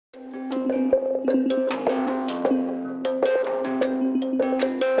Hello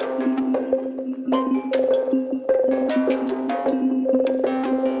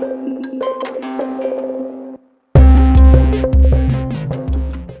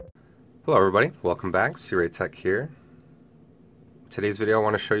everybody, welcome back, C-Ray Tech here. Today's video I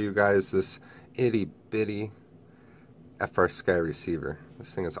want to show you guys this itty bitty FrSky receiver.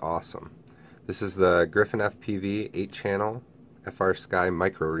 This thing is awesome. This is the GriffonFPV 8-channel FrSky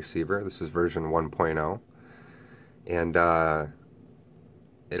Micro Receiver. This is version 1.0. And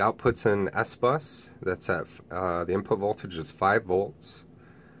it outputs an SBUS that's at, the input voltage is 5 volts.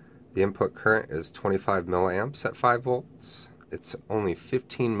 The input current is 25 milliamps at 5 volts. It's only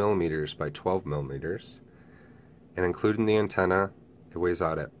 15 millimeters by 12 millimeters, and including the antenna, it weighs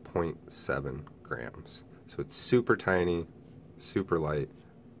out at 0.7 grams. So it's super tiny, super light,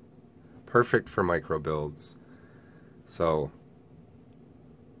 perfect for micro builds. So,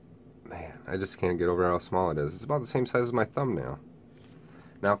 man, I just can't get over how small it is. It's about the same size as my thumbnail.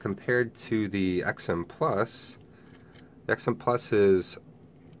 Now, compared to the XM Plus, the XM Plus it's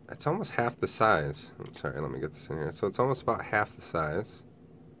almost half the size. I'm sorry, let me get this in here. So it's almost about half the size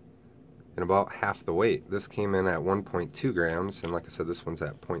and about half the weight. This came in at 1.2 grams, and like I said, this one's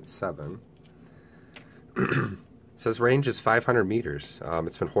at 0.7. It says range is 500 meters.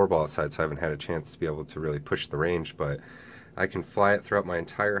 It's been horrible outside, so I haven't had a chance to be able to really push the range, but I can fly it throughout my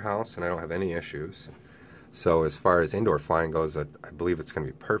entire house, and I don't have any issues. So as far as indoor flying goes, I believe it's going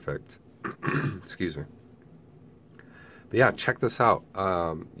to be perfect. Excuse me. But yeah, check this out.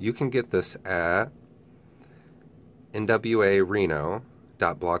 You can get this at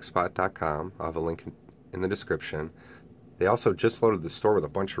nwareno.blogspot.com. I'll have a link in the description. They also just loaded the store with a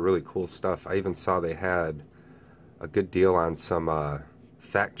bunch of really cool stuff. I even saw they had a good deal on some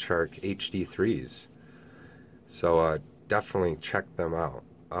Fact Shark HD3s. So definitely check them out.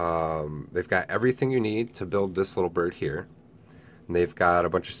 They've got everything you need to build this little bird here. And they've got a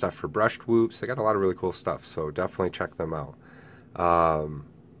bunch of stuff for brushed whoops. They got a lot of really cool stuff, so definitely check them out. But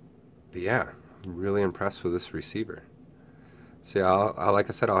yeah, I'm really impressed with this receiver. So yeah, like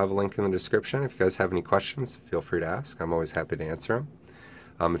I said, I'll have a link in the description. If you guys have any questions, feel free to ask. I'm always happy to answer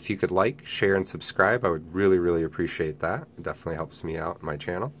them. If you could like, share, and subscribe, I would really, really appreciate that. It definitely helps me out in my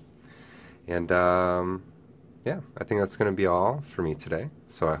channel. And yeah, I think that's going to be all for me today.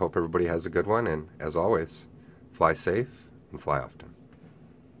 So I hope everybody has a good one, and as always, fly safe and fly often.